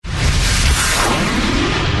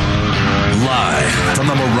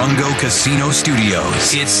from the Morongo Casino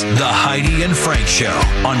Studios, it's the Heidi and Frank Show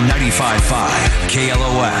on 95.5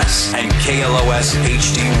 KLOS and KLOS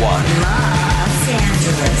HD1. Los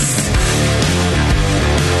Angeles.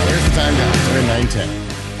 Here's the time now. It's 9:10.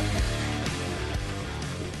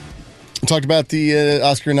 We talked about the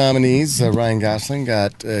Oscar nominees. Ryan Gosling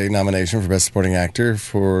got a nomination for Best Supporting Actor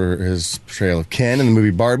for his portrayal of Ken in the movie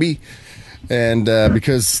Barbie. And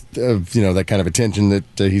because of, that kind of attention that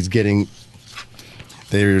he's getting,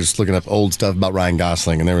 they were just looking up old stuff about Ryan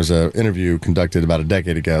Gosling. And there was an interview conducted about a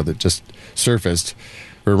decade ago that just surfaced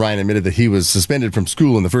where Ryan admitted that he was suspended from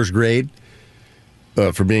school in the first grade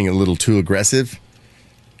for being a little too aggressive.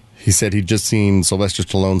 He said he'd just seen Sylvester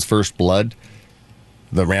Stallone's First Blood,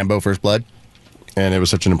 the Rambo First Blood, and it was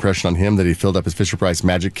such an impression on him that he filled up his Fisher-Price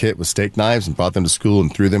magic kit with steak knives and brought them to school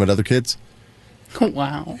and threw them at other kids.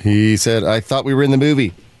 Wow. He said, I thought we were in the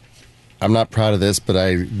movie. I'm not proud of this, but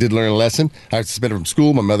I did learn a lesson. I was suspended from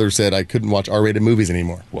school. My mother said I couldn't watch R-rated movies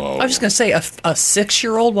anymore. Whoa. I was just going to say, a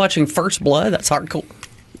 6-year-old watching First Blood? That's hardcore.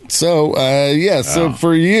 So, so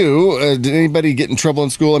for you, did anybody get in trouble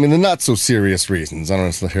in school? I mean, the not-so-serious reasons. I don't know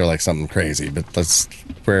if hear like something crazy, but that's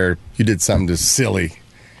where you did something just silly,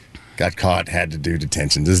 got caught, had to do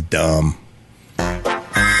detention, just dumb.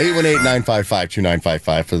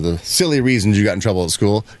 818-955-2955 for the silly reasons you got in trouble at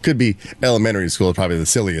school. Could be elementary school, probably the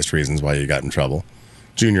silliest reasons why you got in trouble.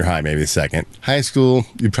 Junior high, maybe second. High school,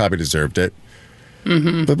 you probably deserved it.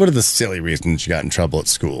 Mm-hmm. But what are the silly reasons you got in trouble at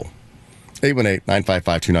school?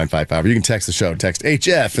 818-955-2955. Or you can text the show. Text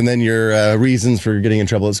HF and then your reasons for getting in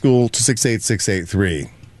trouble at school to 68683.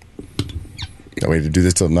 Got way to do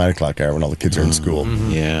this till the 9 o'clock hour when all the kids are in school.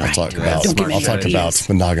 Yeah. I'll talk about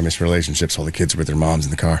monogamous relationships while the kids are with their moms in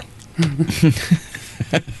the car.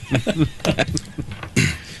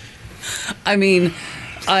 I mean,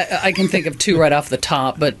 I can think of two right off the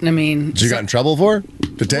top, but I mean... Did you got in trouble for?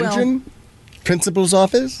 Detention? Principal's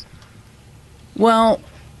office? Well,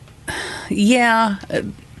 yeah,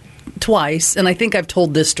 twice. And I think I've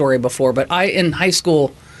told this story before, but in high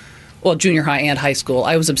school... Well, junior high and high school,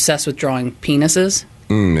 I was obsessed with drawing penises.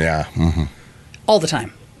 Yeah. Mm-hmm. All the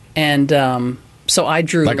time. And so I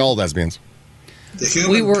drew... Like all lesbians. The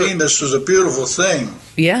human penis is a beautiful thing.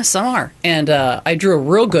 Yeah, some are. And I drew a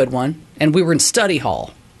real good one, and we were in study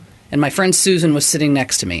hall. And my friend Susan was sitting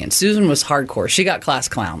next to me, and Susan was hardcore. She got class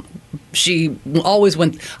clown. She always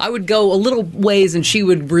went... I would go a little ways, and she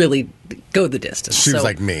would really go the distance. She was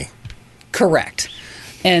like me. Correct.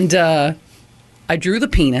 And... I drew the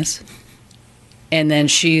penis, and then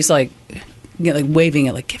she's like, waving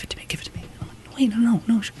it, like, give it to me, give it to me. I'm like, wait, no,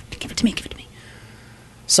 give it to me, give it to me.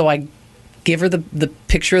 So I give her the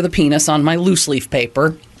picture of the penis on my loose leaf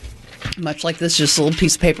paper, much like this, just a little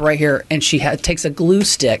piece of paper right here, and she takes a glue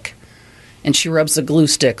stick, and she rubs the glue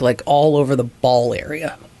stick, like, all over the ball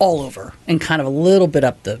area, all over, and kind of a little bit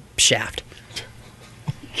up the shaft.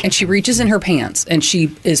 And she reaches in her pants, and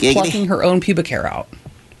she is plucking her own pubic hair out.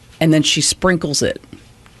 And then she sprinkles it.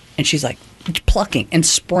 And she's like plucking and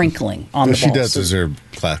sprinkling on the balls. She does deserve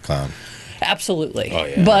class clown. Absolutely. Oh,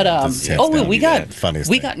 yeah. But we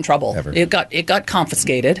got in trouble. Ever. It got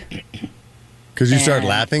confiscated. Because you started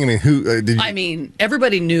laughing? I mean, who did you... I mean,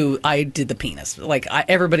 everybody knew I did the penis. Like,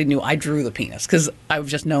 everybody knew I drew the penis because I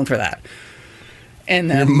was just known for that. And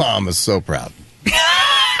then... Your mom is so proud.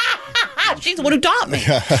 She's the one who taught me.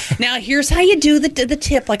 Now, here's how you do the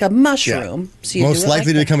tip, like a mushroom. Yeah. So you Most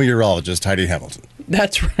likely to become a urologist, Heidi Hamilton.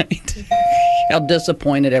 That's right. How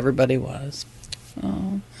disappointed everybody was.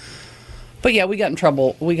 Oh. But yeah, we got in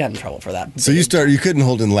trouble. We got in trouble for that. So you couldn't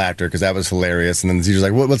hold in laughter because that was hilarious, and then the teacher's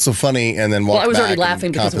like, "What's so funny?" And then I was already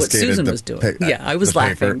laughing because of what Susan was doing. I was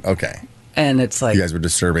laughing. Okay. And it's like, you guys were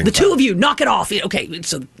disturbing. The two of you, knock it off. Okay,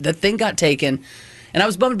 so the thing got taken. And I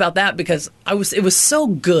was bummed about that because it was so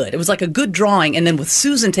good. It was like a good drawing. And then with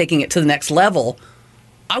Susan taking it to the next level,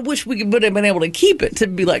 I wish we would have been able to keep it to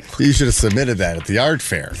be like... You should have submitted that at the art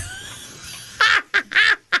fair.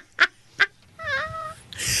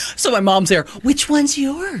 So my mom's there. Which one's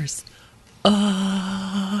yours?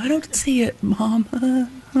 I don't see it, Mom.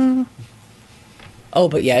 Oh,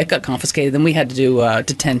 but yeah, it got confiscated. Then we had to do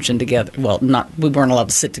detention together. Well, we weren't allowed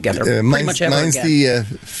to sit together pretty much ever mine's again.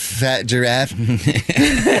 The fat giraffe. That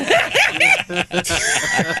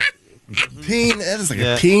is like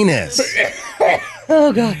a penis.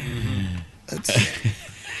 Oh, God.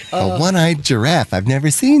 A one-eyed giraffe. I've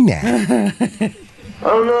never seen that.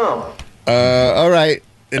 Oh, no. All right.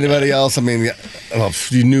 Anybody else? I mean, you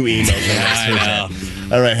knew emails. I know.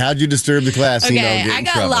 All right, how'd you disturb the class? Okay, Get in I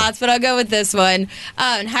got trouble? lots, but I'll go with this one.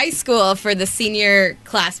 In high school, for the senior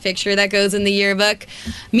class picture that goes in the yearbook,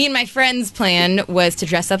 me and my friend's plan was to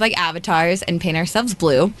dress up like avatars and paint ourselves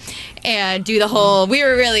blue and do the whole, we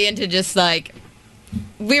were really into just like,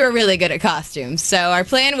 we were really good at costumes. So our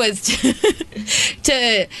plan was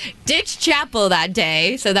to ditch chapel that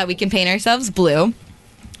day so that we can paint ourselves blue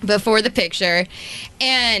before the picture.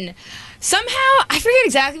 And somehow, I forget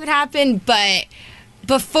exactly what happened, but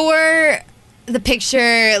before the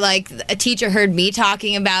picture, like, a teacher heard me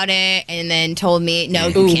talking about it and then told me, no,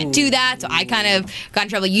 you can't do that. So I kind of got in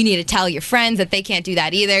trouble. You need to tell your friends that they can't do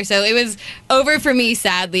that either. So it was over for me,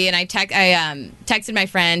 sadly. And I texted my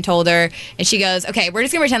friend, told her, and she goes, okay, we're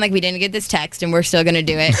just going to pretend like we didn't get this text and we're still going to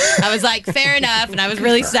do it. I was like, fair enough. And I was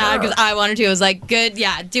really sad because I wanted to. I was like, good,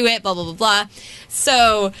 yeah, do it, blah, blah, blah, blah.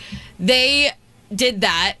 So they did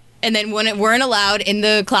that. And then when it weren't allowed in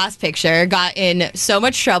the class picture, got in so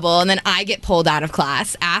much trouble, and then I get pulled out of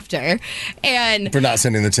class after, and For not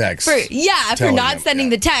sending the text. for Telling not them,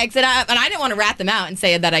 sending yeah. the text, and I didn't want to rat them out and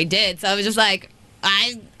say that I did, so I was just like,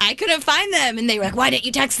 I couldn't find them, and they were like, why didn't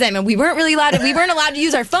you text them? And we weren't allowed to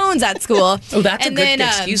use our phones at school. Oh, that's and a good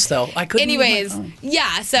excuse, though. I couldn't. Anyways, use my phone.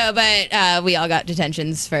 yeah. So, but we all got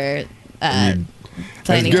detentions for.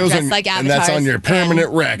 Planning It to goes dress on- like avatars. and that's on your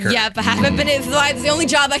permanent record. Yep, I haven't been. It's the only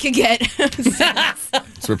job I could get.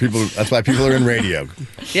 That's why people are in radio.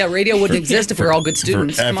 Yeah, radio wouldn't exist if we were all good For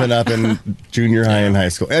students. Come effing on. up in junior high and high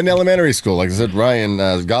school. And elementary school. Like I said,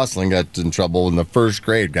 Ryan Gosling got in trouble in the first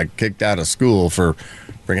grade, got kicked out of school for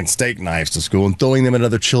bringing steak knives to school and throwing them at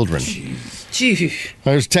other children. Gee.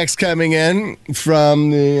 There's text coming in from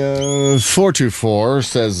the 424.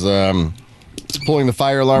 Says, pulling the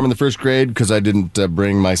fire alarm in the first grade because I didn't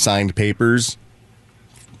bring my signed papers.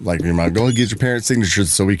 Like, your mom, go get your parents' signatures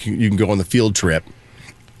so you can go on the field trip.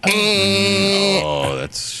 Oh,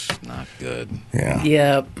 that's not good. Yeah.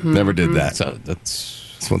 Yeah. Never did that. So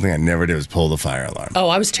that's That's one thing I never did was pull the fire alarm. Oh,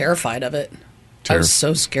 I was terrified of it. I was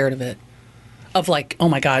so scared of it. Of like, oh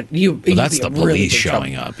my God, well, that's the really police big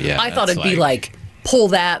showing trouble. up. Yeah, I thought that's it'd be like pull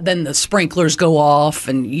that, then the sprinklers go off,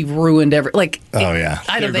 and you've ruined every like. Oh, yeah.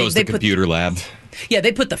 I there don't. goes They the put computer lab.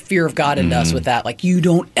 they put the fear of God into us with that. Like, you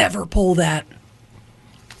don't ever pull that.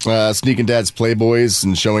 Sneaking dad's Playboys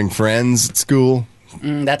and showing friends at school.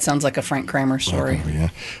 That sounds like a Frank Kramer story. Oh, yeah.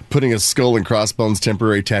 Putting a skull and crossbones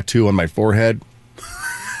temporary tattoo on my forehead.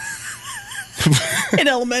 In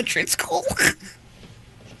elementary school.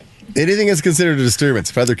 Anything is considered a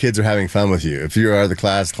disturbance if other kids are having fun with you. If you are the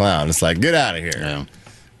class clown, it's like, get out of here.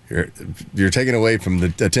 Yeah. You're taken away from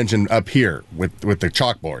the attention up here with the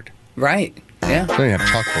chalkboard. Right. Yeah. They don't even have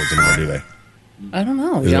chalkboards anymore, do they? I don't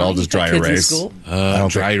know. Is it You all don't just get dry kids in erase? school?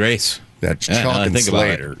 Dry erase. That Yeah, chalk now that I and think about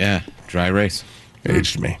slate it. Yeah, dry erase.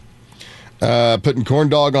 aged me. Putting corn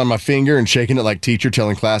dog on my finger and shaking it like teacher,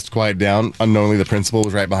 telling class to quiet down. Unknowingly, the principal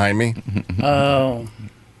was right behind me. Oh.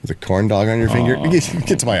 With a corn dog on your finger?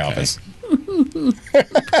 Get to my office.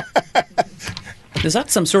 Is that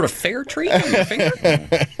some sort of fair treat on your finger?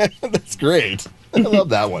 That's great. I love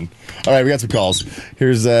that one. All right, we got some calls.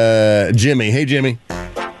 Here's Jimmy. Hey, Jimmy.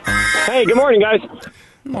 Hey, good morning, guys.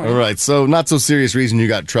 All right, so not so serious reason you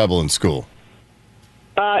got in trouble in school.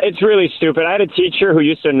 It's really stupid. I had a teacher who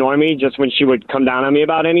used to annoy me just when she would come down on me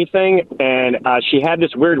about anything, and she had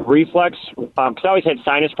this weird reflex, because I always had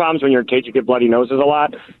sinus problems. When you're a kid, you get bloody noses a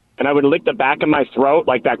lot, and I would lick the back of my throat,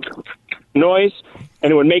 like that noise,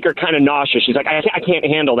 and it would make her kind of nauseous. She's like, I can't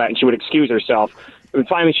handle that, and she would excuse herself. And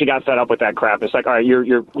finally, she got fed up with that crap. It's like, all right,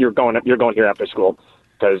 you're going here after school,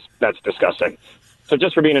 because that's disgusting. So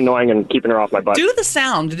just for being annoying and keeping her off my butt. Do the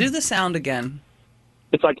sound. Do the sound again.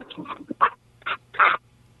 It's like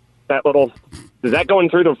that little. Is that going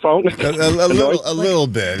through the phone? A little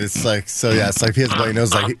bit. It's like, so yeah, it's like he has bloody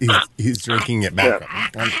nose, like he's drinking it back.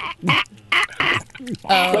 Yeah.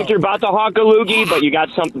 Like you're about to hawk a loogie, but you got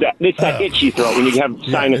something. It's that itchy throat when you have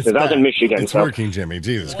sinuses. I was in Michigan. It's so. working, Jimmy.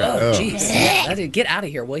 Jesus Christ. Oh, jeez. Get out of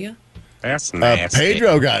here, will you? That's nasty.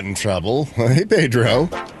 Pedro got in trouble. Hey, Pedro.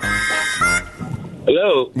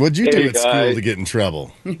 Hello. What'd you do at school guys. to get in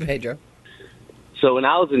trouble? Pedro. So when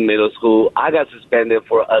I was in middle school, I got suspended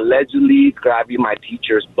for allegedly grabbing my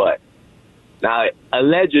teacher's butt. Now,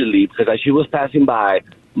 allegedly, because as she was passing by,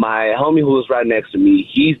 my homie who was right next to me,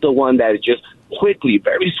 he's the one that just quickly,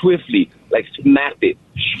 very swiftly, like smacked it.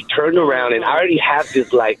 She turned around, and I already have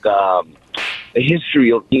this, like, a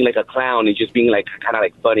history of being like a clown and just being like kind of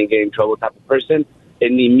like funny, getting in trouble type of person.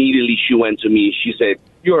 And immediately she went to me. She said,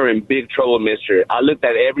 "You're in big trouble, mister." I looked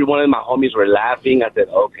at every one of my homies were laughing. I said,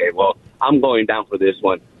 okay, well, I'm going down for this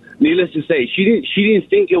one. needless to say, she didn't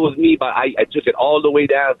think it was me, but I took it all the way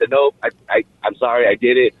down. Said, nope, I'm sorry, I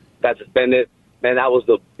did it. Got suspended. Man, that was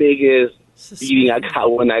the biggest beating I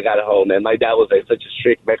got when I got home. And my dad was like such a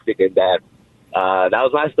strict Mexican dad. That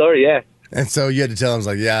was my story, yeah. And so you had to tell him,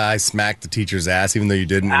 like, yeah, I smacked the teacher's ass, even though you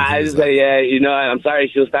didn't. I just said, yeah, you know, I'm sorry.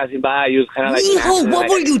 She was passing by. He was kind of like, Mijo, what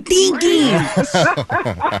were you thinking?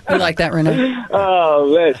 You like that, Renee?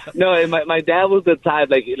 Oh, man. No, my dad was the type,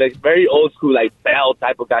 like very old school, like bell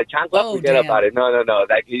type of guy. Chancla, forget about it. No.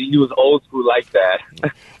 Like, he was old school like that.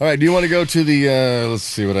 All right, do you want to go to the, let's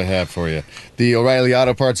see what I have for you, the O'Reilly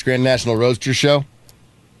Auto Parts Grand National Roadster Show?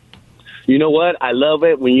 You know what? I love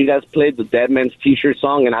it when you guys played the Dead Man's T-shirt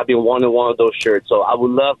song, and I've been wanting one of those shirts. So I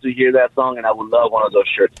would love to hear that song, and I would love one of those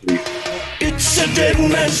shirts, please. It's a Dead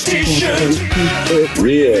Man's T-shirt.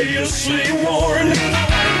 Previously worn.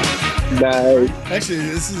 Nice. Actually,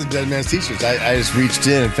 this is a Dead Man's T-shirt. I just reached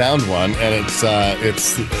in and found one, and it's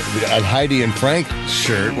a Heidi and Frank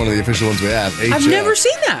shirt, one of the official ones we have. I've never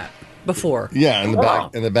seen that before. Yeah, in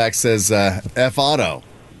the back says F Auto.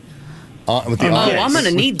 With the I'm going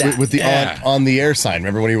to need that. With the on the air sign.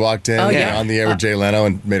 Remember when he walked in on the air with Jay Leno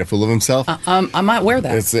and made a fool of himself? I might wear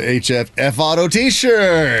that. It's the HF F Auto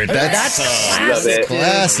T-shirt. That's classic.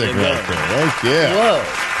 Classic right there. Thank you. Whoa.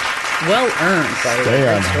 Well earned, by the way. Stay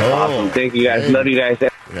on hold. Awesome. Thank you, guys. Love you guys.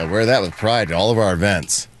 Yeah, wear that with pride at all of our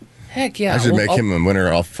events. Heck yeah. I should make him a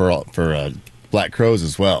winner for Black Crows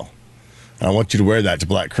as well. And I want you to wear that to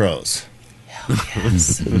Black Crows.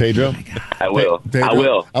 Yes. Pedro? I will. Pedro, I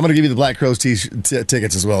will. I'm going to give you the Black Crows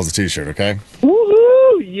tickets as well as the T-shirt, okay?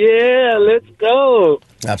 Woohoo! Yeah, let's go.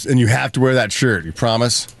 And you have to wear that shirt. You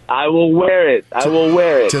promise? I will wear it. I will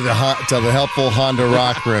wear it. To the helpful Honda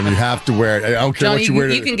Rock Room. You have to wear it. I don't care Johnny, what you wear.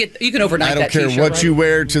 You can overnight that I don't care T-shirt, what right? you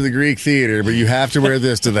wear to the Greek Theater, but you have to wear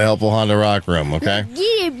this to the helpful Honda Rock Room, okay?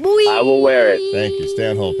 Yeah, boy. I will wear it. Thank you. Stay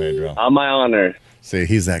on hold, Pedro. On my honor. See,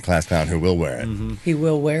 he's that class clown who will wear it. Mm-hmm. He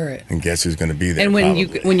will wear it. And guess who's going to be there? And when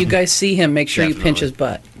probably? you guys see him, make sure you pinch his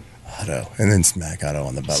butt. Otto. And then smack Otto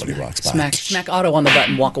on the butt when he walks by. Smack Otto on the butt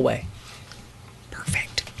and walk away.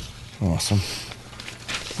 Perfect. Awesome.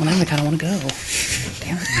 Well, now I kind of want to go.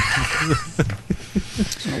 Damn it.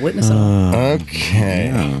 Just want to witness it all. Okay.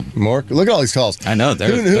 Yeah. More. Look at all these calls. I know.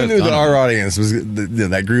 Who knew that our audience was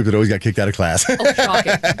that group that always got kicked out of class? Oh,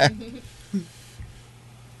 shocking.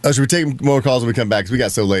 Oh, should we take more calls when we come back? Because we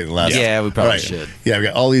got so late in the last. Yeah, we probably should. Yeah, we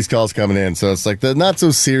got all these calls coming in. So it's like the not so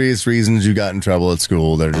serious reasons you got in trouble at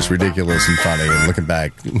school. They're just ridiculous and funny. And looking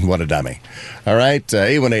back, what a dummy. All right.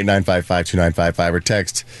 818-955-2955 or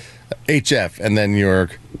text HF and then your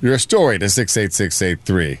story to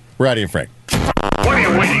 68683. We're Heidi and Frank. What are you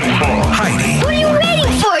waiting for? Heidi. What are you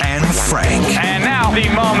waiting for? And Frank. And now the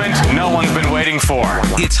moment no one's been waiting for.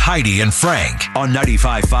 It's Heidi and Frank on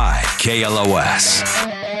 95.5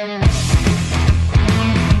 KLOS.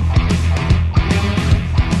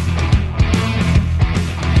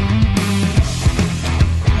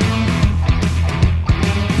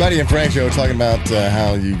 Heidi and Frank show talking about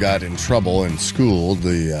how you got in trouble in school.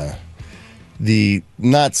 The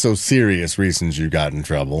not so serious reasons you got in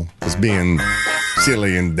trouble was being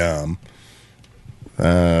silly and dumb.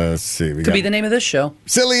 Let's see. Could be the name of this show.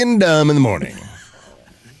 Silly and dumb in the morning.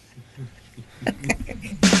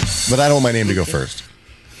 But I don't want my name to go first.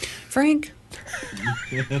 Frank.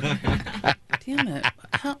 Damn it.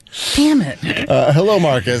 Damn it. Hello,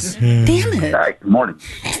 Marcus. Damn it. Hi, good morning.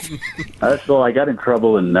 So I got in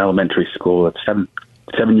trouble in elementary school at 7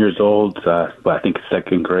 years old, but I think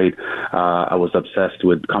second grade. I was obsessed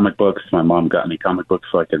with comic books. My mom got me comic books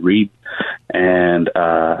so I could read. And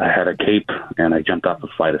I had a cape, and I jumped off a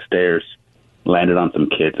flight of stairs, landed on some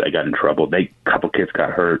kids. I got in trouble. A couple kids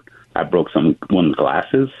got hurt. I broke one's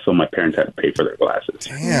glasses, so my parents had to pay for their glasses.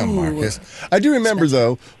 Damn, Marcus. I do remember,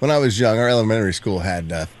 though, when I was young, our elementary school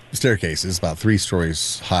had staircases about 3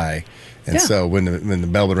 stories high. And so when the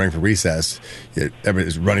bell would ring for recess, everybody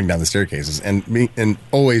was running down the staircases and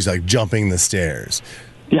always like jumping the stairs.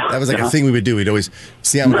 Yeah, that was like a thing we would do. We'd always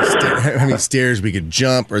see how many stairs we could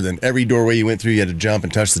jump, or then every doorway you went through, you had to jump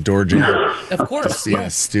and touch the door jamb. Of course. Yeah,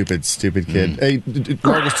 stupid kid. Hey,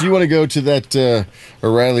 Marcus, do you want to go to that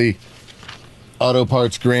O'Reilly Auto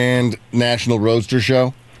Parts Grand National Roadster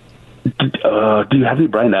Show? Do you have any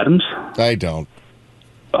Bryan Adams? I don't.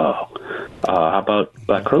 Oh. How about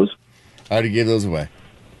Black Crows? I already gave those away.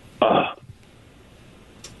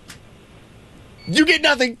 You get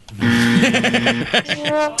nothing.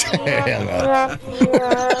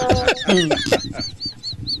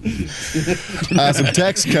 Some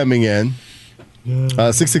text coming in.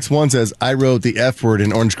 661 says, I wrote the F word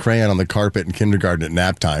in orange crayon on the carpet in kindergarten at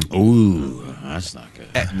nap time. Ooh, that's not good.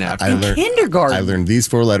 Kindergarten. I learned these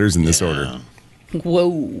 4 letters in this order.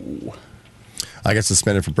 Whoa. I got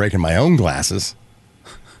suspended for breaking my own glasses.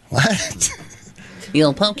 What?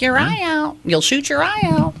 You'll poke your eye out. You'll shoot your eye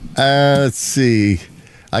out. Let's see.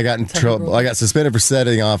 I got in trouble. I got suspended for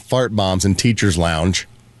setting off fart bombs in teacher's lounge.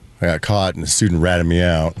 I got caught and a student ratted me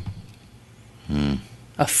out.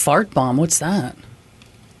 A fart bomb? What's that?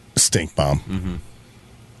 Stink bomb. Mm-hmm.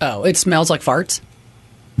 Oh, it smells like farts?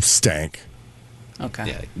 Stank. Okay.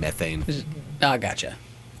 Yeah, methane. Oh, gotcha.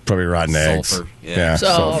 Probably rotten eggs. Sulfur. Yeah, So,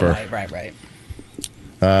 sulfur. Right.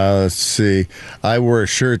 Let's see. I wore a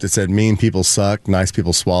shirt that said "Mean people suck, nice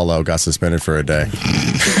people swallow." Got suspended for a day.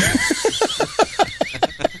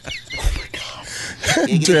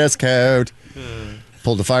 Dress code.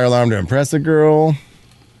 Pulled the fire alarm to impress a girl.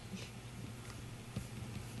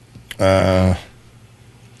 Another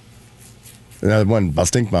one, a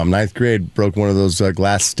stink bomb. 9th grade, broke one of those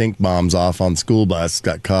glass stink bombs off on the school bus.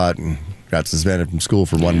 Got caught and got suspended from school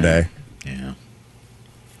for 1 day. Yeah.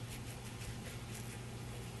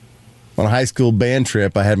 On a high school band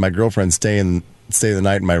trip, I had my girlfriend stay the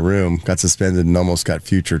night in my room. Got suspended and almost got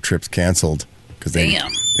future trips canceled because they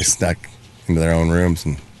snuck into their own rooms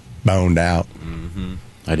and boned out. Mm-hmm.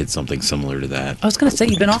 I did something similar to that. I was going to say,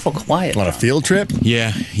 you've been awful quiet. On a field trip?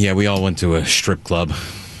 Yeah, we all went to a strip club.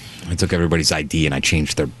 I took everybody's ID and I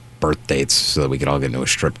changed their birth dates so that we could all get into a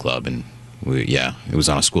strip club. And it was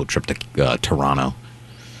on a school trip to Toronto.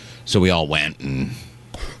 So we all went and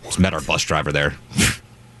just met our bus driver there. That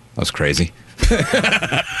was crazy.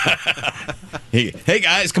 Hey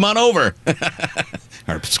guys, come on over.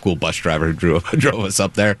 Our school bus driver drove us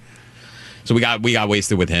up there. So we got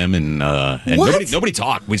wasted with him, and nobody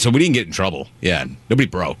talked, so we didn't get in trouble. Yeah, nobody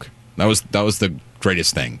broke. That was the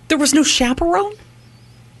greatest thing. There was no chaperone?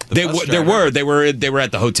 They were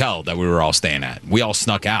at the hotel that we were all staying at. We all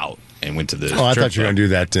snuck out and went to the. Oh, I thought you were going to do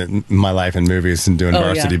that in My Life in Movies and doing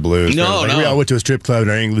Varsity Blues. No. We all went to a strip club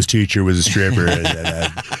and our English teacher was a stripper.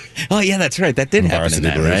 Oh yeah, that's right. That did happen in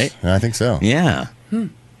that, right? I think so. Yeah.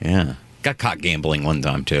 Yeah. Got caught gambling one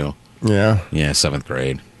time too. Yeah. Yeah, 7th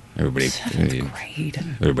grade. Everybody's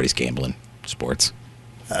gambling. Sports.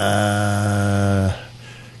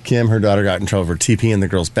 Kim, her daughter got in trouble for TP in the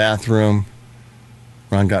girls' bathroom.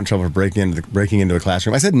 Ron got in trouble for breaking into a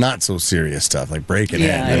classroom. I said not so serious stuff like breaking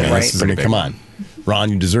in. Right. Come on. Ron,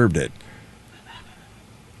 you deserved it.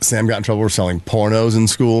 Sam got in trouble for selling pornos in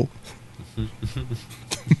school.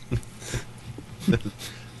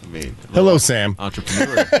 Hello, Sam.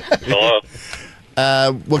 Entrepreneur. Hello.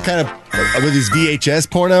 What kind of were these VHS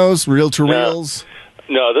pornos, reel-to-reels?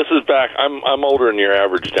 No, this is back. I'm older than your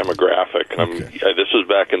average demographic. This was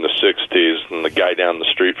back in the '60s, and the guy down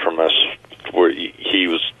the street from us, where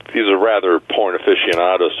he's a rather porn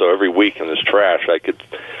aficionado. So every week in his trash, I could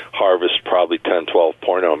harvest probably 10, 12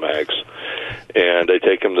 porno mags. And I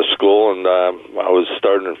take him to school, and I was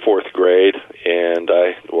starting in 4th grade, and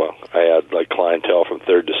I had like clientele from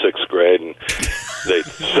 3rd to 6th grade, and they'd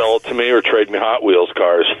sell it to me or trade me Hot Wheels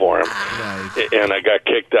cars for him. Nice. And I got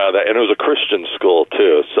kicked out of that, and it was a Christian school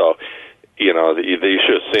too, so you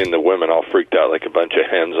should have seen the women all freaked out like a bunch of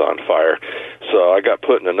hens on fire. So I got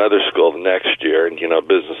put in another school the next year, and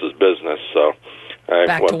business is business, so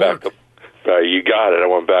I went back to you got it. I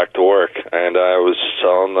went back to work, and I was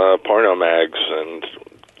selling porno mags and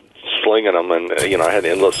slinging them, and I had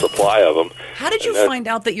an endless supply of them. How did you find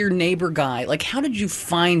out that your neighbor guy? Like, how did you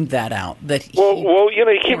find that out? Well, you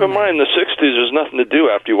keep in mind, in the '60s, there's nothing to do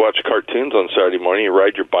after you watch cartoons on Saturday morning. You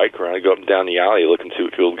ride your bike around, you go up and down the alley, look and see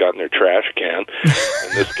what people got in their trash can,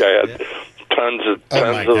 and this guy had tons of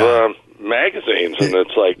magazines, and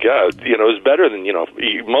it's like, it was better than,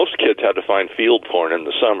 most kids had to find field porn in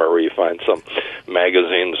the summer, where you find some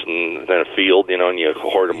magazines in a field, and you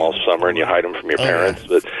hoard them all summer and you hide them from your parents.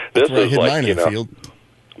 But this was like, this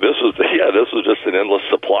was just an endless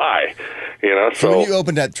supply, So when you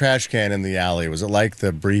opened that trash can in the alley, was it like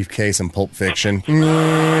the briefcase in Pulp Fiction?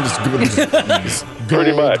 Just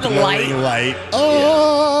pretty much. Light.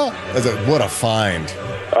 Oh, what a find!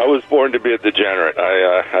 I was born to be a degenerate.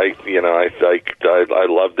 I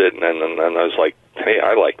loved it, and I was like, hey,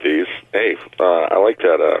 I like these. Hey, I like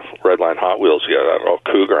that Redline Hot Wheels. Yeah,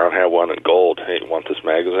 Cougar. I have one in gold. Hey, you want this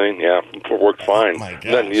magazine? Yeah, it worked fine.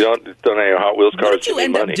 Then you don't have Hot Wheels cars. What did you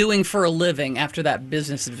end up doing for a living after that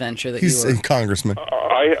business adventure that He's you were? a congressman.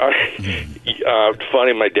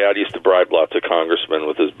 Funny, my dad used to bribe lots of congressmen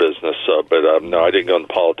with his business. But no, I didn't go into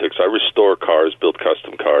politics. I restore cars, build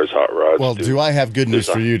custom cars, hot rods. Well, do I have good news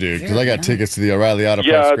for you, dude? Because I got tickets to the O'Reilly Auto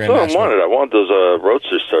Parts Grand National. Yeah, that's what I wanted. I wanted those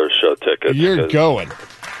Roadster Show tickets. You're going.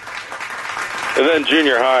 And then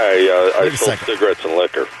junior high, I sold cigarettes and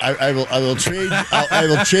liquor. I will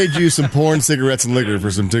trade you some porn, cigarettes, and liquor for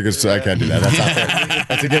some tickets. I can't do that. That's not fair.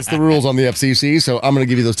 That's against the rules on the FCC. So I'm going to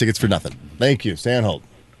give you those tickets for nothing. Thank you. Stay on hold.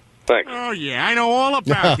 Thanks. Oh yeah, I know all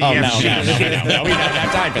about the FCC. No, we don't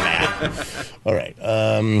have time for that. All right.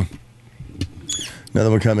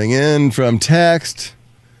 Another one coming in from text.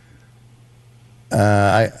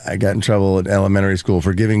 I got in trouble at elementary school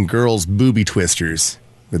for giving girls booby twisters,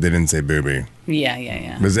 but they didn't say booby. Yeah.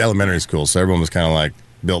 It was elementary school, so everyone was kind of like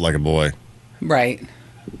built like a boy. Right.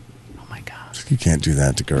 Oh my gosh. You can't do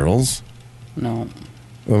that to girls. No.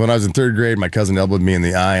 Well, when I was in third grade, my cousin elbowed me in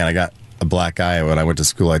the eye, and I got a black eye. When I went to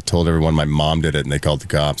school, I told everyone my mom did it, and they called the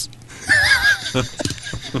cops.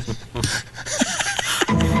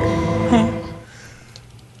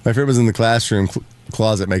 My friend was in the classroom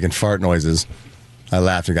closet making fart noises. I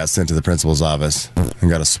laughed and got sent to the principal's office and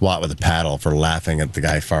got a swat with a paddle for laughing at the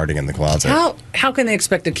guy farting in the closet. How can they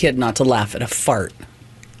expect a kid not to laugh at a fart?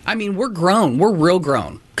 I mean, we're grown. We're real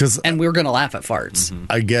grown. And we're going to laugh at farts. Mm-hmm.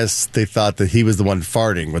 I guess they thought that he was the one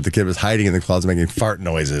farting, but the kid was hiding in the closet making fart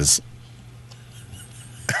noises.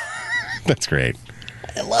 That's great.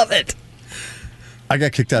 I love it. I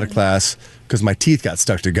got kicked out of class because my teeth got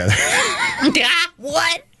stuck together.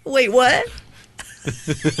 What? Wait, what?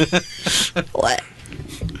 What?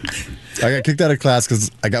 I got kicked out of class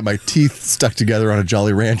because I got my teeth stuck together on a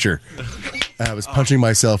Jolly Rancher. I was punching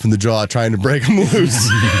myself in the jaw trying to break them loose.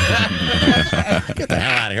 Get the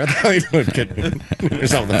hell out of here. What the hell are you doing? Kidding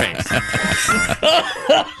yourself in the face.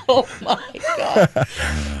 Oh, my God.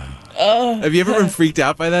 Have you ever been freaked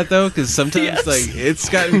out by that, though? Because sometimes, it's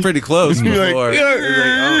gotten pretty close before.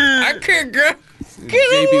 I can't get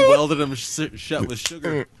JB welded them shut with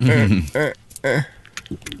sugar.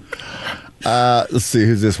 Let's see,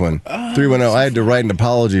 who's this one? 310. I had to write an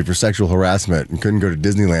apology for sexual harassment and couldn't go to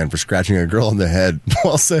Disneyland for scratching a girl in the head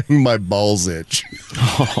while saying my balls itch.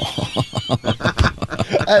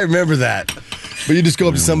 I remember that. But you just go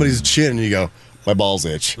up to somebody's chin and you go, my balls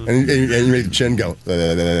itch. And you make the chin go,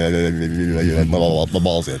 my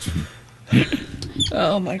balls itch.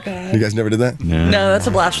 Oh, my God. You guys never did that? No, that's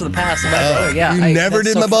a blast from the past. Yeah, you never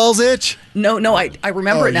did my balls itch? No, I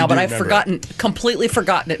remember it now, but I've completely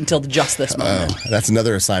forgotten it until just this moment. That's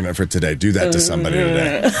another assignment for today. Do that to somebody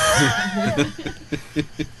today.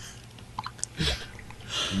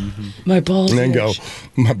 My balls itch. And then go,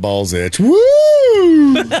 my balls itch. Woo!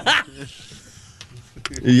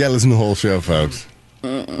 You gotta listen to the whole show, folks.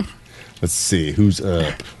 Let's see, who's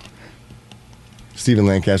up? Stephen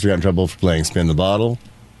Lancaster got in trouble for playing Spin the Bottle.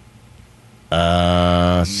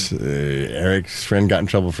 Eric's friend got in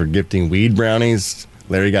trouble for gifting weed brownies.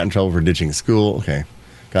 Larry got in trouble for ditching school. Okay.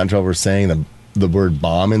 Got in trouble for saying the word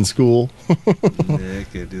bomb in school. Yeah,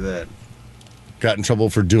 can't do that. Got in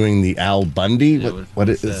trouble for doing the Al Bundy. Yeah, what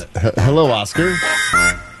is hello, Oscar.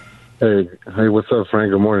 Hey, what's up,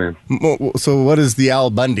 Frank? Good morning. So what is the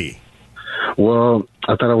Al Bundy? Well,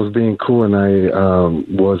 I thought I was being cool, and I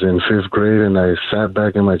was in 5th grade, and I sat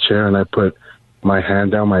back in my chair, and I put my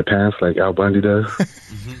hand down my pants like Al Bundy does.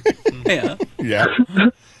 Yeah. Yeah.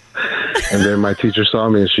 And then my teacher saw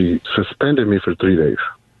me, and she suspended me for 3 days.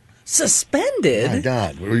 Suspended? My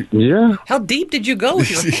God. Yeah. How deep did you go?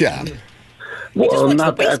 Yeah. Well,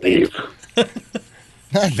 not that deep.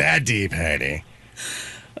 Not that deep, Heidi.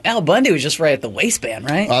 Al Bundy was just right at the waistband,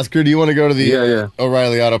 right? Oscar, do you want to go to the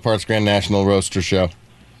O'Reilly Auto Parts Grand National Roaster Show?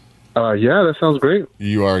 Yeah, that sounds great.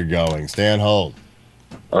 You are going. Stay on hold.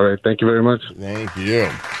 All right, thank you very much. Thank you.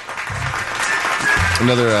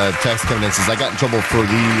 Another text coming in says, I got in trouble for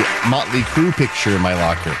the Motley Crue picture in my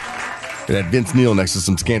locker. It had Vince Neil next to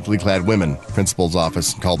some scantily clad women. Principal's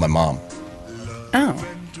office called my mom. Oh.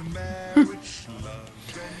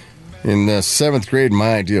 In 7th grade,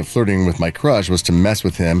 my idea of flirting with my crush was to mess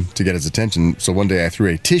with him to get his attention. So one day I threw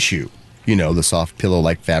a tissue, the soft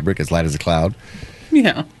pillow-like fabric as light as a cloud.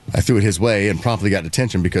 Yeah. I threw it his way and promptly got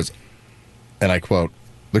attention because, and I quote,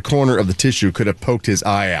 the corner of the tissue could have poked his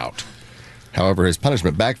eye out. However, his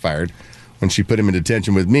punishment backfired when she put him in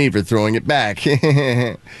detention with me for throwing it back.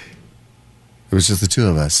 It was just the two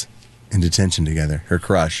of us in detention together. Her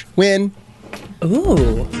crush. Win.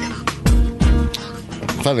 Ooh.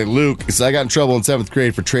 Finally, Luke says, I got in trouble in 7th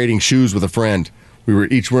grade for trading shoes with a friend. We were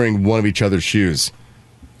each wearing one of each other's shoes.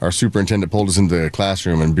 Our superintendent pulled us into the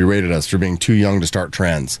classroom and berated us for being too young to start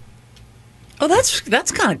trends. Oh,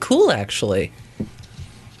 that's kind of cool, actually.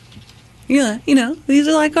 Yeah, these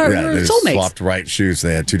are like our they soulmates. Swapped right shoes.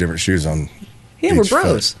 They had two different shoes on. Yeah, we're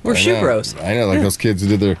bros. We're shoe bros. I know, those kids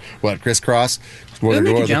who did their crisscross, wore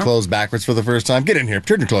the clothes backwards for the first time. Get in here,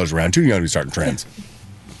 turn your clothes around. Too young to be starting trends.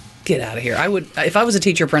 Get out of here. I would, if I was a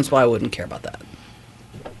teacher principal, I wouldn't care about that.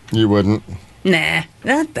 You wouldn't? Nah,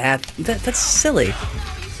 not that. That's silly.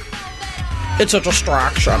 It's a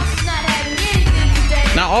distraction.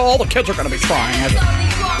 Now all the kids are going to be trying it.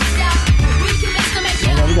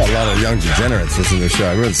 Well, we got a lot of young degenerates listening to the show.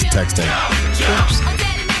 Everyone's texting.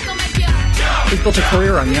 We've built a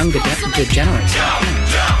career on young degenerates.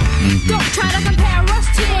 Don't try to compare us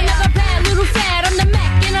to another bad little fad. I'm the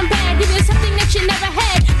Mac and I'm bad. Give you something that you never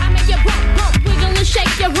had. I make you bump, wiggle and shake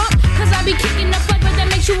your rump. Cause I be kicking the butt, but that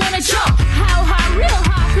makes you wanna jump. How high, real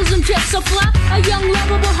high, cause I'm just so fly. A young,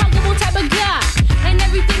 lovable, huggable type of guy. And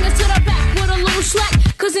everything is to the back with a little slack.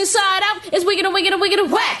 Cause inside out is wiggin' and wiggin' and wiggin'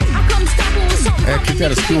 and whack. I come stopping with something. I got kicked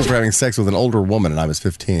out of school for having sex with an older woman, and I was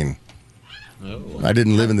 15. Oh. I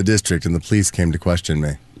didn't live in the district, and the police came to question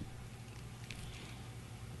me.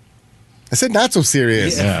 I said not so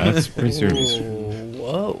serious. Yeah, that's pretty serious.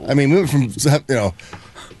 Whoa. I mean, we went from,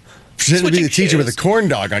 pretending to be the teacher with a corn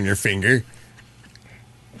dog on your finger.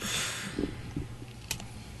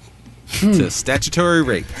 To statutory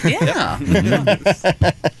rape. Yeah.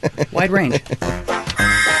 Wide range.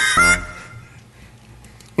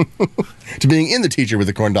 To being in the teacher with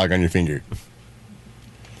a corn dog on your finger.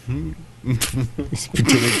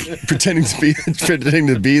 pretending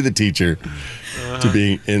to be the teacher to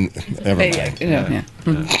being in. Never mind. Yeah.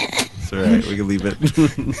 It's all right. We can leave it.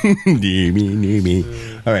 me.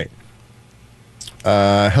 All right.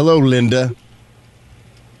 Hello, Linda.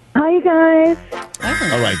 Hi, you guys.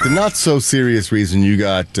 All right. The not so serious reason you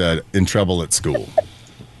got in trouble at school.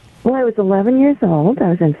 Well, I was 11 years old. I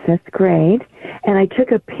was in 5th grade, and I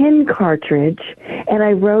took a pen cartridge, and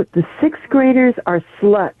I wrote, "The 6th graders are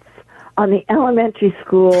sluts," on the elementary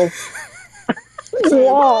school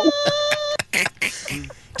wall.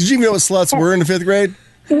 Did you even know what sluts were in the 5th grade?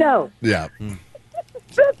 No. Yeah.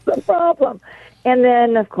 That's the problem. And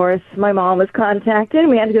then, of course, my mom was contacted, and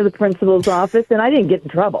we had to go to the principal's office, and I didn't get in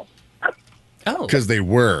trouble. Oh. Because they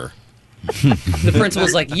were. The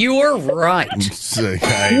principal's like, "You're right."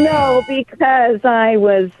 No, because I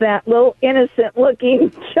was that little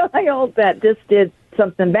innocent-looking child that just did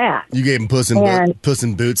something bad. You gave him Puss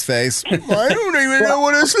in Boots face. I don't even know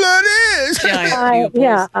what a slut is. I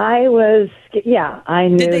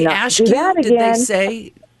knew. Did they not ask to do you? that Did again. they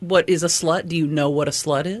say, "What is a slut"? Do you know what a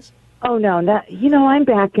slut is? Oh no, I'm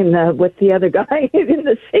back with the other guy in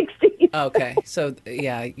the 60s. Okay, so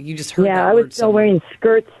yeah, you just heard. Yeah, that I was word still wearing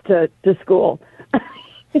skirts to school.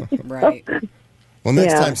 Right. Well,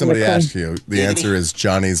 next time somebody asks you, the answer is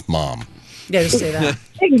Johnny's mom. Yeah, just say that.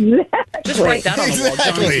 Exactly. Just write that on the wall.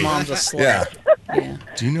 Johnny's mom's a slut. Yeah.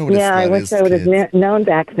 Do you know what a slut I wish is, I would have known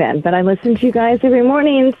back then, but I listen to you guys every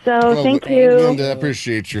morning, so thank you. Linda, I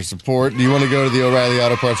appreciate your support. Do you want to go to the O'Reilly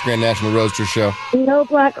Auto Parts Grand National Roadster show? No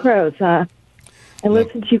Black Crows, huh? I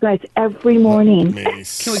listen to you guys every morning.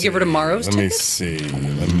 Can we give her tomorrow's Let me tickets? see.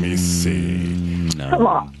 No. Come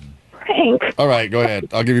on, Frank. All right, go ahead.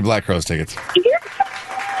 I'll give you Black Crowes tickets.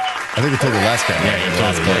 I think I told the last guy. Yeah, you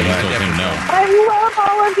told him no. I love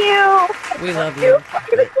all of you. We love you.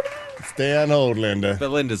 Stay on hold, Linda.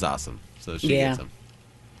 But Linda's awesome, so she Yeah. gets them.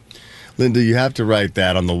 Linda, you have to write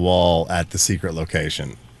that on the wall at the secret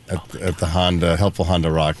location. At the Helpful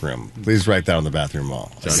Honda Rock Room. Please write that on the bathroom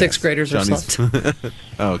wall. 6th graders are sluts.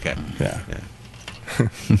 Oh, okay. Yeah.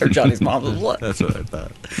 Or Johnny's mom's a slut. That's what I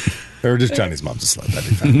thought. Or just Johnny's mom's a slut. That'd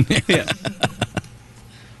be fine. Yeah.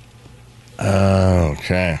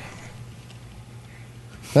 Okay.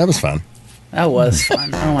 That was fun. That was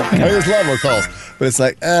fun. Oh my I mean, god. there's a lot more calls, but it's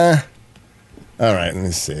like, all right, let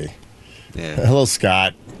me see. Yeah. Hello,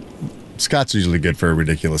 Scott. Scott's usually good for a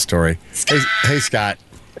ridiculous story. Hey, Scott.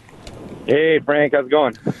 Hey, Frank, how's it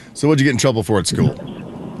going? So what'd you get in trouble for at school?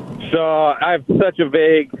 So I have such a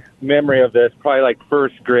vague memory of this, probably like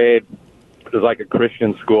 1st grade. It was like a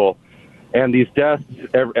Christian school. And these desks,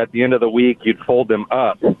 at the end of the week, you'd fold them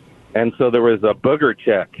up. And so there was a booger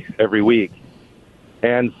check every week.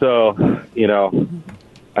 And so,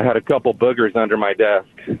 I had a couple boogers under my desk.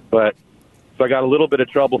 So I got a little bit of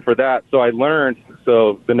trouble for that. So I learned,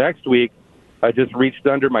 so the next week, I just reached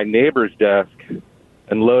under my neighbor's desk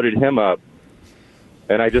and loaded him up.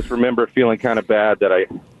 And I just remember feeling kind of bad that I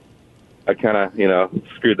kind of,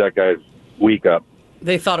 screwed that guy's week up.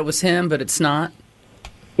 They thought it was him, but it's not.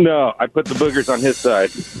 No, I put the boogers on his side.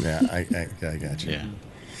 Yeah, I got you.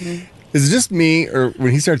 Yeah. Is it just me, or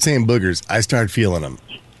when he started saying boogers, I started feeling them?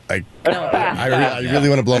 I really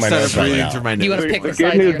want to blow my nose right now. You want to pick the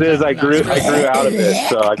good news is I grew out of it,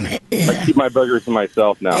 so I keep my boogers to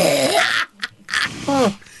myself now.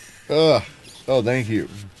 Oh, thank you.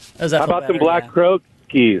 How about some Black Crow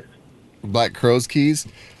keys? Black Crowes keys?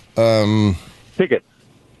 Tickets.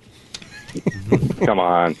 Come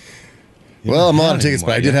on. Well, I'm out of tickets,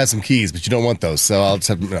 but I did have some keys, but you don't want those, so I'll just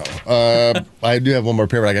have no. I do have one more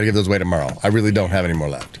pair, but I got to give those away tomorrow. I really don't have any more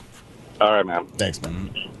left. All right, man. Thanks,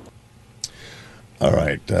 man. All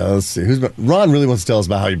right, let's see. Ron really wants to tell us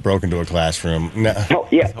about how you broke into a classroom. Oh,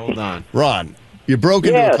 yeah. Hold on. Ron, you broke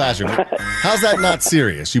into a classroom. How's that not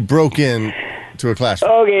serious? You broke in to a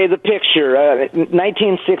classroom. Okay, the picture.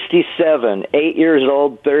 1967, 8 years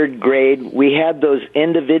old, third grade. We had those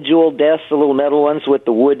individual desks, the little metal ones with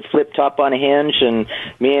the wood flip top on a hinge, and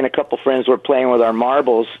me and a couple friends were playing with our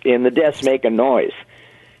marbles, and the desks make a noise.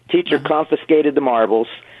 Teacher confiscated the marbles,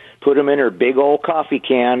 put them in her big old coffee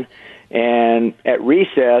can, and at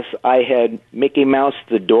recess, I had Mickey Mouse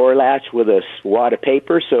the door latch with a wad of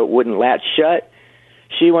paper so it wouldn't latch shut.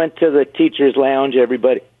 She went to the teacher's lounge.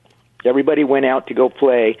 Everybody went out to go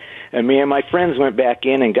play, and me and my friends went back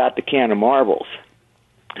in and got the can of marbles.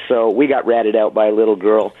 So we got ratted out by a little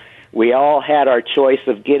girl. We all had our choice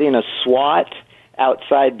of getting a SWAT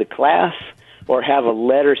outside the class or have a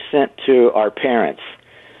letter sent to our parents.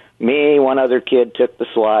 Me, one other kid took the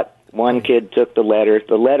SWAT. One kid took the letter.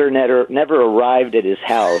 The letter never arrived at his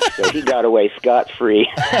house, so he got away scot-free.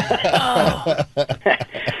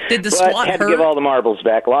 Did the but SWAT had hurt? to give all the marbles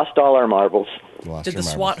back. Lost all our marbles. Did the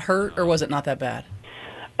SWAT hurt, or was it not that bad?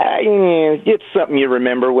 It's something you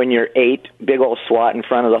remember when you're 8, big old SWAT in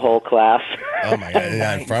front of the whole class. Oh, my God,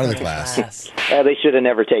 yeah, in front of the class. They should have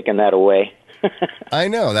never taken that away. I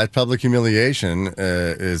know. That public humiliation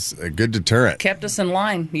is a good deterrent. Kept us in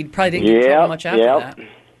line. You probably didn't get in trouble much after that.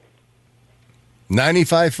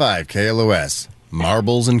 95.5 KLOS,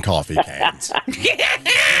 marbles and coffee cans.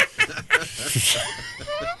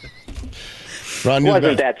 Ron,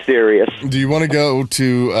 wasn't that serious. Do you want to go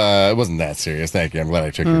to? It wasn't that serious. Thank you. I'm glad I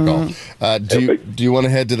took your call. Do you want to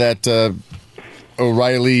head to that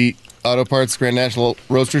O'Reilly Auto Parts Grand National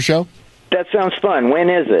Roadster Show? That sounds fun. When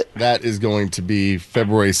is it? That is going to be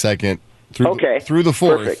February 2nd through the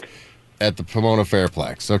 4th. Perfect. At the Pomona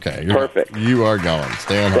Fairplex. Okay. Perfect. You are going.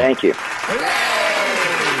 Stay on hold. Thank you.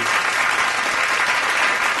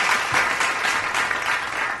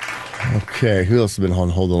 Okay, who else has been on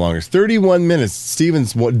hold the longest? 31 minutes.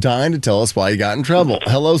 Steven's dying to tell us why he got in trouble.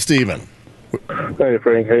 Hello, Steven. Hey,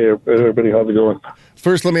 Frank. Hey, everybody. How's it going?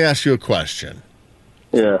 First, let me ask you a question.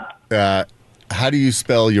 Yeah. How do you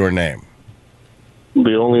spell your name?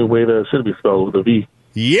 The only way that it should be spelled with a V.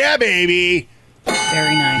 Yeah, baby.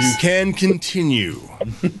 Very nice. You can continue.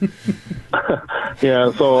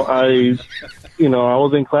 Yeah, so I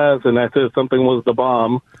was in class and I said something was the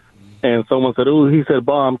bomb. And someone said, "Oh, he said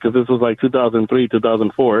bomb," because this was like 2003,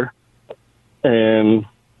 2004. And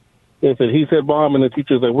they said, "He said bomb," and the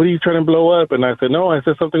teacher's like, "What are you trying to blow up?" And I said, "No, I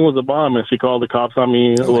said something was a bomb." And she called the cops on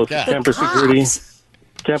me. It was campus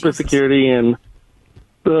security, and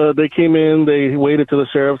they came in. They waited till the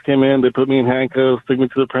sheriffs came in. They put me in handcuffs, took me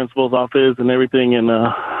to the principal's office and everything. And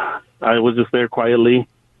I was just there quietly,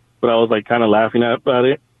 but I was like kind of laughing about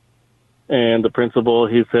it. And the principal,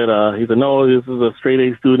 he said, "No, this is a straight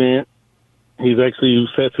A student. He's actually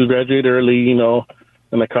set to graduate early,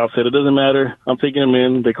 And the cop said, "It doesn't matter. I'm taking him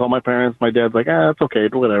in." They called my parents. My dad's like, "It's okay.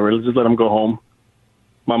 Whatever. Let's just let him go home."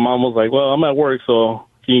 My mom was like, "Well, I'm at work, so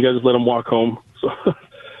can you guys just let him walk home?"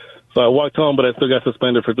 So I walked home, but I still got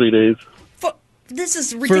suspended for 3 days. This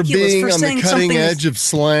is ridiculous. For being on saying the cutting something edge of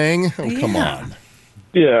slang? Oh, come on.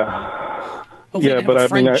 Yeah. Yeah, but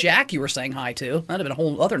friend Jack you were saying hi to. That'd have been a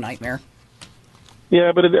whole other nightmare.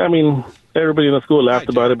 Yeah, but everybody in the school laughed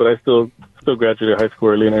about it, but I still graduated high school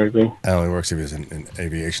early and everything. That only works if he was in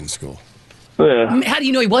aviation school. Yeah. How do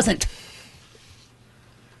you know he wasn't?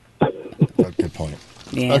 Good point.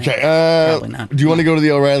 Yeah, okay. probably not. Do you want to go to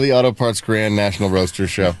the O'Reilly Auto Parts Grand National Roadster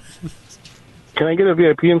Show? Can I get a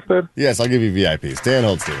VIP instead? Yes, I'll give you VIP. Stay on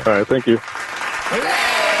hold, Steven. All right, thank you.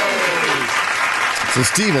 So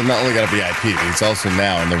Steven not only got a VIP, but he's also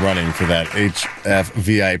now in the running for that HF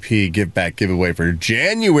VIP Give Back giveaway for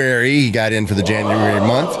January. He got in for the January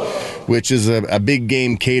month, which is a big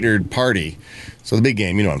game catered party. So the big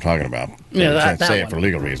game, you know what I'm talking about. Yeah, I can't that say one. it for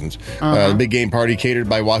legal reasons. Uh-huh. The big game party catered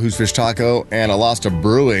by Wahoo's Fish Taco and Alasta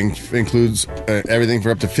Brewing includes everything for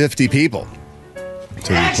up to 50 people.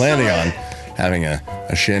 So if you're planning on having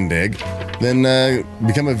a shindig, then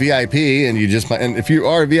become a VIP, and if you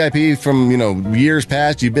are a VIP from years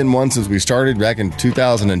past, you've been one since we started back in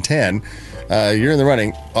 2010, you're in the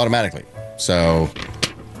running automatically. So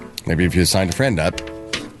maybe if you signed a friend up,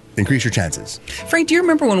 increase your chances. Frank, do you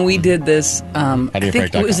remember when we did this? I think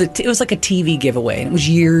Frank.com. it was like a TV giveaway, and it was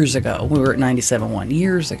years ago. We were at 97.1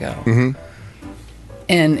 years ago. Mm-hmm.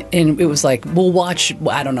 And it was like, we'll watch,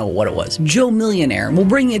 I don't know what it was, Joe Millionaire, and we'll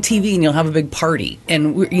bring you a TV and you'll have a big party.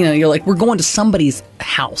 And, you're like, we're going to somebody's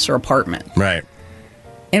house or apartment. Right.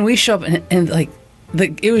 And we show up and like,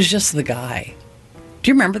 it was just the guy.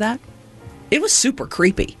 Do you remember that? It was super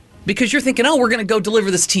creepy because you're thinking, oh, we're going to go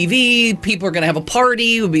deliver this TV. People are going to have a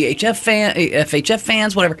party. We'll be FHF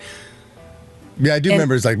fans, whatever. Yeah, I do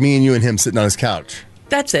remember. It's like me and you and him sitting on his couch.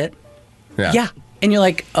 That's it. Yeah. And you're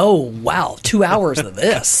like, oh, wow, 2 hours of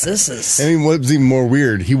this. This is... I mean, what's even more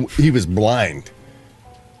weird, he was blind.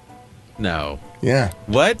 No. Yeah.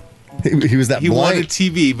 What? He was that He blind. wanted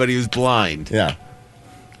TV, but he was blind. Yeah.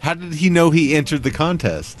 How did he know he entered the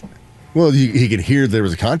contest? Well, he could hear there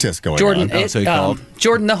was a contest going Jordan, on.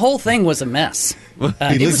 Jordan, the whole thing was a mess. He it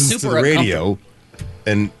was listens super to the radio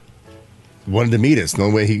and wanted to meet us. The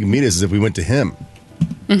only way he could meet us is if we went to him.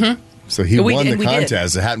 Mm-hmm. So he We won did, the we did.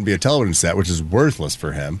 contest. It happened to be a television set, which is worthless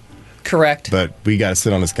for him. Correct. But we got to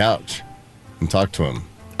sit on his couch and talk to him.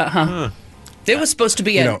 Uh-huh. It was supposed to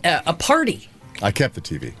be a party. I kept the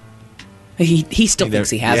TV. He still thinks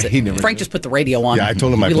he has it. Frank just put the radio on. Yeah, I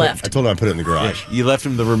told him we left. I told him I put it in the garage. You left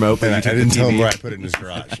him the remote, but And you I took didn't the tell him TV. where I put it in his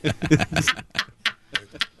garage.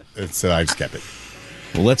 And so I just kept it.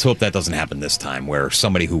 Well, let's hope that doesn't happen this time, where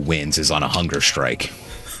somebody who wins is on a hunger strike.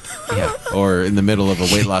 Yeah, or in the middle of a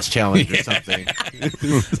weight loss challenge or something.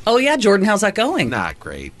 Oh, yeah, Jordan, how's that going? Not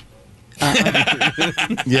great.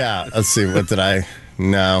 Yeah, let's see. What did I?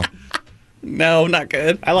 No. No, not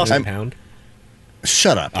good. I lost a pound.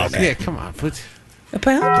 Shut up. Okay. Yeah, come on. Put a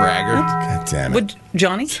pound? Bragger. God damn it. Would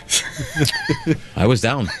Johnny? I was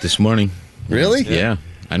down this morning. Really? Yeah,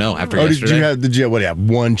 I know. After Oh, yesterday, did you have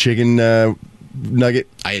one chicken nugget?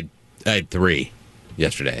 I had 3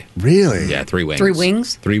 yesterday. Really? Yeah, 3 wings. 3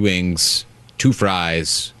 wings? 3 wings, 2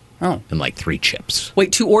 fries. Oh. And like 3 chips.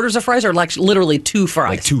 Wait, 2 orders of fries or like literally 2 fries?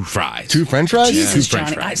 Like 2 fries. 2 French fries? Jesus, 2 French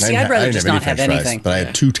Johnny. fries. I'd rather just not have anything. But I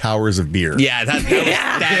had 2 towers of beer. Yeah, that's what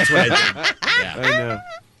I did. Yeah. I know.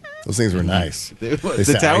 Those things were nice. The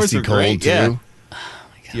sat towers icy are great. cold, Yeah. too.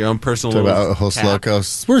 Your own personal Talk little about Ojos tap.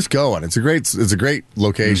 Locos. Where's it going? It's a great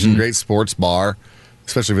location, Mm-hmm. great sports bar,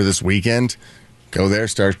 especially for this weekend. Go there,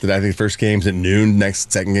 start I think first game's at noon,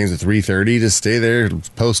 second game's at 3:30. Just stay there,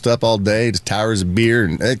 post up all day, just towers of beer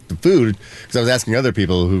and the food. Because I was asking other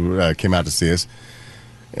people who came out to see us.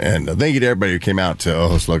 And thank you to everybody who came out to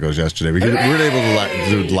Ojos Locos yesterday. We weren't able to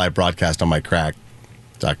do the live broadcast on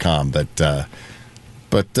mycrack.com, but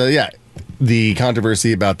yeah, the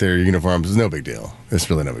controversy about their uniforms is no big deal. It's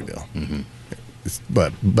really no big deal. Mm-hmm.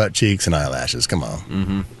 But butt cheeks and eyelashes, come on.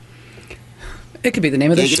 Mm-hmm. It could be the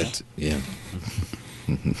name of the show. Yeah.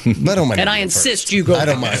 I don't mind. And I insist you go I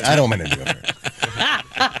don't first. mind. I don't mind to go first.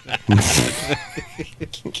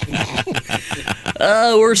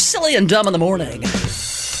 We're silly and dumb in the morning.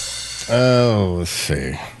 Oh, let's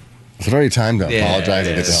see. Is it already time to Yeah, apologize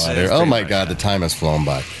and it get the is. hell out of here? It's Oh pretty my much God, the time has flown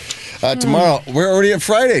by. Tomorrow, we're already at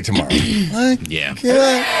Friday tomorrow. What? Yeah.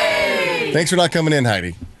 Thanks for not coming in,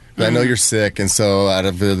 Heidi. I know you're sick, and so out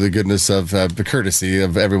of the goodness of the courtesy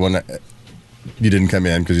of everyone, you didn't come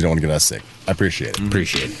in because you don't want to get us sick. I appreciate it.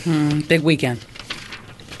 Appreciate it. Big weekend.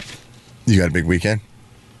 You got a big weekend?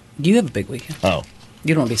 You have a big weekend. Oh.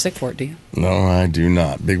 You don't want to be sick for it, do you? No, I do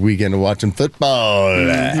not. Big weekend of watching football.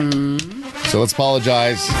 So let's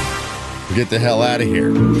apologize. Get the hell out of here.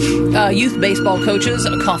 Youth baseball coaches,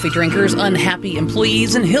 coffee drinkers, unhappy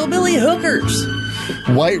employees, and hillbilly hookers.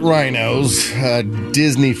 White rhinos,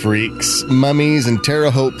 Disney freaks, mummies, and Terre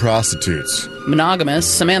Haute prostitutes.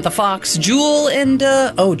 Monogamous, Samantha Fox, Jewel, and,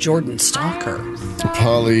 Jordan Stalker.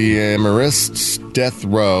 Polyamorous, death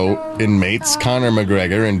row inmates, Conor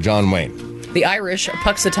McGregor and John Wayne. The Irish,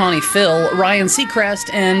 Puxatawny Phil, Ryan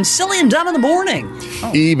Seacrest, and Silly and Dumb in the Morning.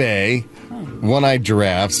 eBay, One-Eyed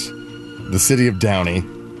Giraffes, the City of Downey,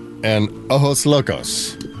 and Ojos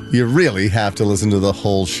Locos. You really have to listen to the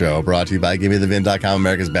whole show. Brought to you by GiveMeTheVin.com,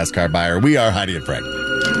 America's Best Car Buyer. We are Heidi and Frank.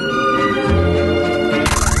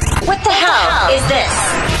 What the hell is this?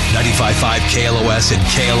 95.5 KLOS and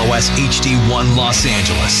KLOS HD1 Los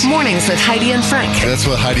Angeles. Mornings with Heidi and Frank. That's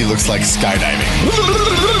what Heidi looks like skydiving.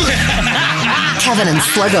 Kevin and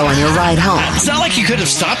Sluggo on your ride home. It's not like he could have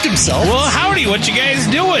stopped himself. Well, howdy, what you guys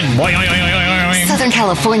doing? Southern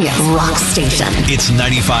California rock station. It's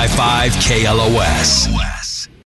 95.5 KLOS.